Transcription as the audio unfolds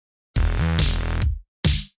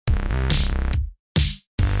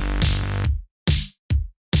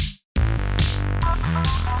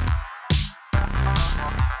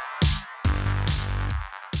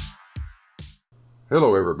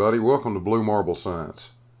Hello everybody, welcome to Blue Marble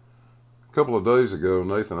Science. A couple of days ago,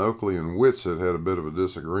 Nathan Oakley and Witsit had a bit of a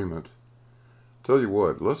disagreement. Tell you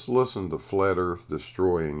what, let's listen to Flat Earth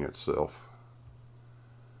destroying itself.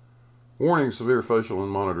 Warning, severe facial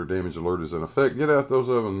and monitor damage alert is in effect. Get out those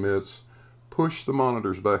oven mitts, push the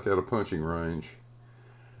monitors back out of punching range,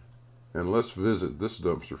 and let's visit this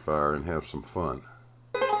dumpster fire and have some fun.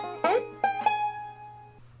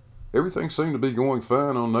 Everything seemed to be going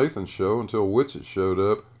fine on Nathan's show until Witsit showed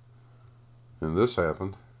up, and this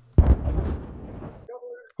happened.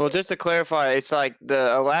 Well, just to clarify, it's like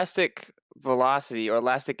the elastic velocity or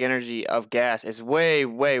elastic energy of gas is way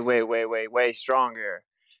stronger.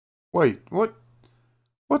 Wait, what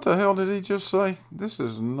the hell did he just say? This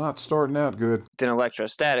is not starting out good. Than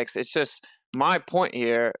electrostatics. It's just my point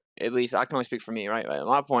here, at least I can only speak for me, right?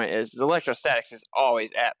 My point is the electrostatics is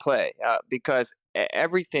always at play because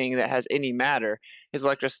everything that has any matter is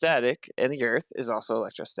electrostatic, and the Earth is also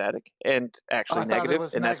electrostatic and actually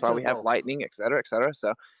negative, and that's why we have lightning, etc., etc.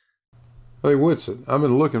 So, hey Witsit, I've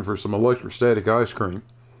been looking for some electrostatic ice cream.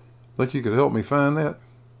 Think you could help me find that?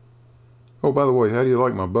 Oh, by the way, how do you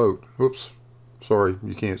like my boat? Whoops, sorry,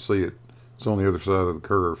 you can't see it. It's on the other side of the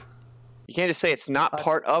curve. You can't just say it's not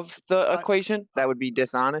part of the equation. That would be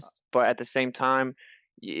dishonest. But at the same time,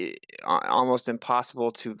 almost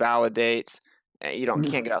impossible to validate. You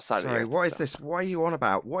can't get outside of the Earth. Sorry, what is this? What are you on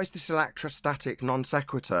about? What is this electrostatic non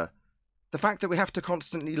sequitur? The fact that we have to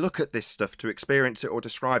constantly look at this stuff to experience it or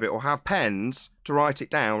describe it or have pens to write it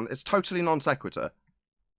down is totally non sequitur.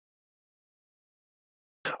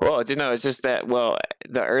 Well, it's just that,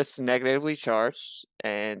 the Earth's negatively charged,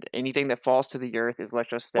 and anything that falls to the Earth is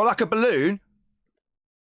electrostatic. Well, like a balloon?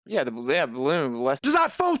 Yeah, the balloon. Does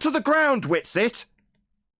that fall to the ground, Witsit?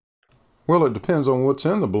 Well, it depends on what's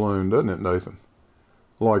in the balloon, doesn't it, Nathan?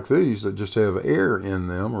 Like these that just have air in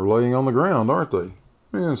them are laying on the ground, aren't they?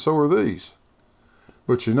 And so are these.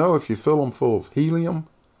 But if you fill them full of helium,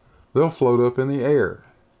 they'll float up in the air.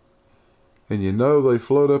 And they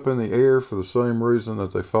float up in the air for the same reason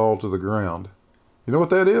that they fall to the ground. You know what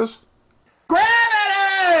that is?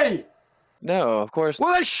 Gravity! No, of course.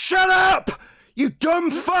 Well, then shut up! You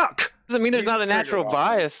dumb fuck! Doesn't mean there's not a natural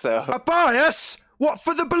bias, though. A bias? What,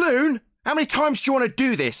 for the balloon? How many times do you want to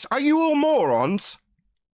do this? Are you all morons?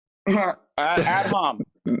 Ad hom.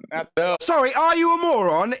 Sorry, are you a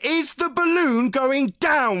moron? Is the balloon going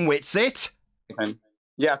down, Witsit?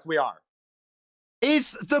 Yes, we are.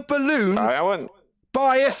 Is the balloon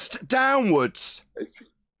biased downwards?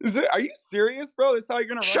 Are you serious, bro? That's how you're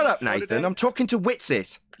gonna Shut up, Nathan. I'm talking to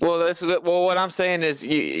Witsit. Well, what I'm saying is,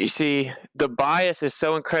 you see, the bias is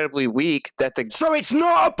so incredibly weak that So it's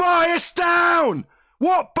not a bias down!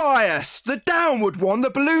 What bias? The downward one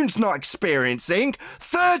the balloon's not experiencing?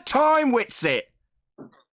 Third time, Witsit!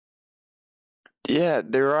 Yeah,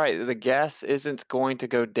 they're right. The gas isn't going to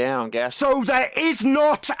go down. So there is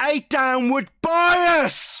not a downward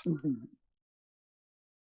bias!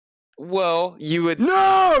 Well, you would...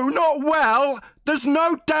 No, not well! There's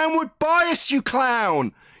no downward bias, you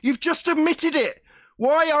clown! You've just admitted it!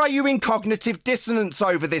 Why are you in cognitive dissonance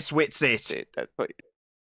over this, Witsit?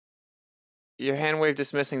 Your hand wave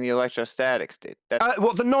dismissing the electrostatics, dude.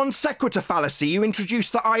 The non sequitur fallacy you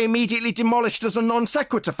introduced that I immediately demolished as a non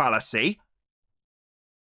sequitur fallacy?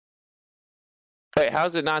 Wait,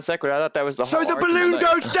 how's it non sequitur? I thought that was the whole So the balloon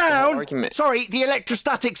goes down? Sorry, the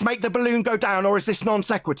electrostatics make the balloon go down, or is this non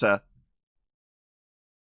sequitur?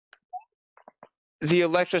 The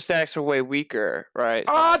electrostatics are way weaker, right?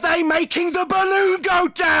 Are they making the balloon go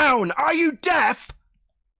down? Are you deaf?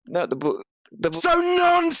 No, So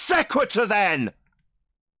non sequitur then!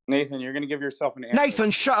 Nathan, you're going to give yourself an answer.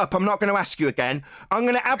 Nathan, shut up. I'm not going to ask you again. I'm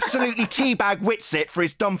going to absolutely teabag Witsit for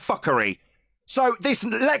his dumb fuckery. So this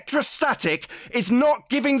electrostatic is not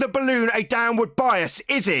giving the balloon a downward bias,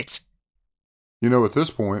 is it? At this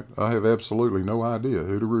point, I have absolutely no idea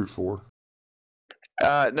who to root for.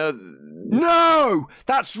 No. No!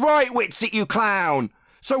 That's right, Witsit, you clown!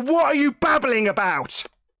 So what are you babbling about?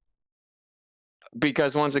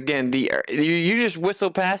 Because once again, you just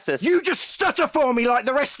whistle past this. You just stutter for me like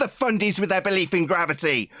the rest of the fundies with their belief in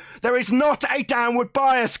gravity. There is not a downward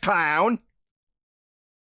bias, clown.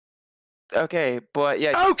 Okay, but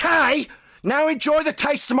yeah. Okay! Now enjoy the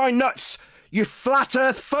taste of my nuts, you flat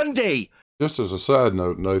earth fundy! Just as a side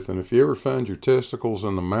note, Nathan, if you ever find your testicles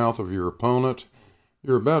in the mouth of your opponent,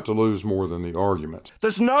 you're about to lose more than the argument.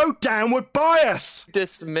 There's no downward bias!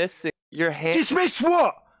 Dismissing your hand. Dismiss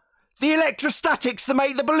what? The electrostatics that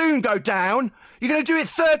make the balloon go down? You're going to do it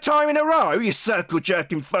third time in a row, you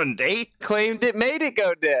circle-jerking fundy? Claimed it made it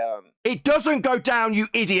go down. It doesn't go down, you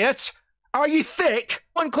idiot! Are you thick?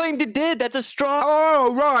 One claimed it did. That's a straw.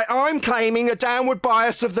 Oh, right. I'm claiming a downward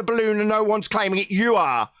bias of the balloon and no one's claiming it. You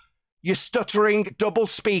are. You stuttering,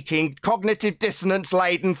 double-speaking, cognitive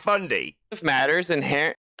dissonance-laden fundy. Of matters,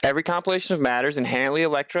 every compilation of matters inherently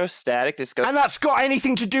electrostatic. And that's got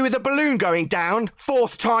anything to do with the balloon going down?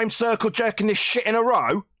 Fourth time circle jerking this shit in a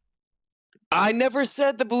row? I never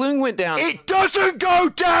said the balloon went down. It doesn't go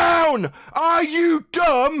down! Are you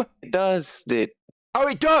dumb? It does, dude. Oh,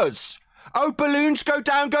 it does? Oh, balloons go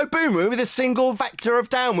down, go boom with a single vector of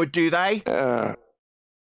downward, do they?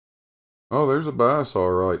 Oh, there's a bias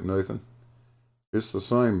all right, Nathan. It's the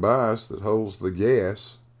same bias that holds the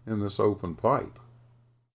gas in this open pipe.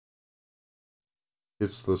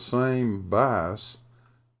 It's the same bias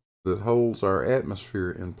that holds our atmosphere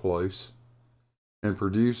in place and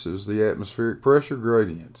produces the atmospheric pressure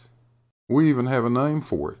gradient. We even have a name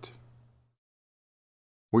for it.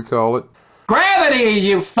 We call it gravity,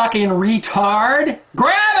 you fucking retard!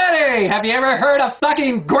 Gravity! Have you ever heard of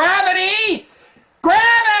fucking gravity?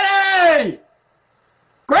 Gravity!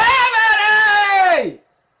 Gravity!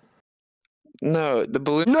 No, the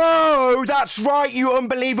balloon... No, that's right, you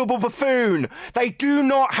unbelievable buffoon. They do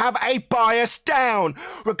not have a bias down,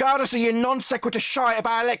 regardless of your non-sequitur shite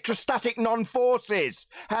about electrostatic non-forces.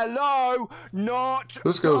 Hello, not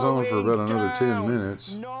This goes on for about going another 10 down.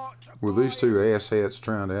 minutes Not with these two bias. asshats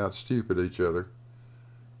trying to out-stupid each other.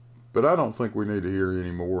 But I don't think we need to hear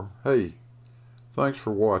any more. Hey, thanks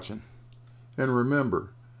for watching. And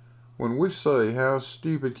remember, when we say how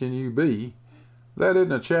stupid can you be, that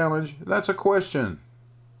isn't a challenge, that's a question.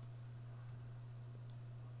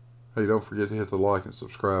 Hey, don't forget to hit the like and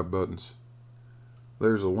subscribe buttons.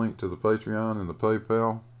 There's a link to the Patreon and the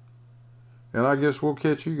PayPal. And I guess we'll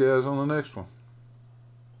catch you guys on the next one.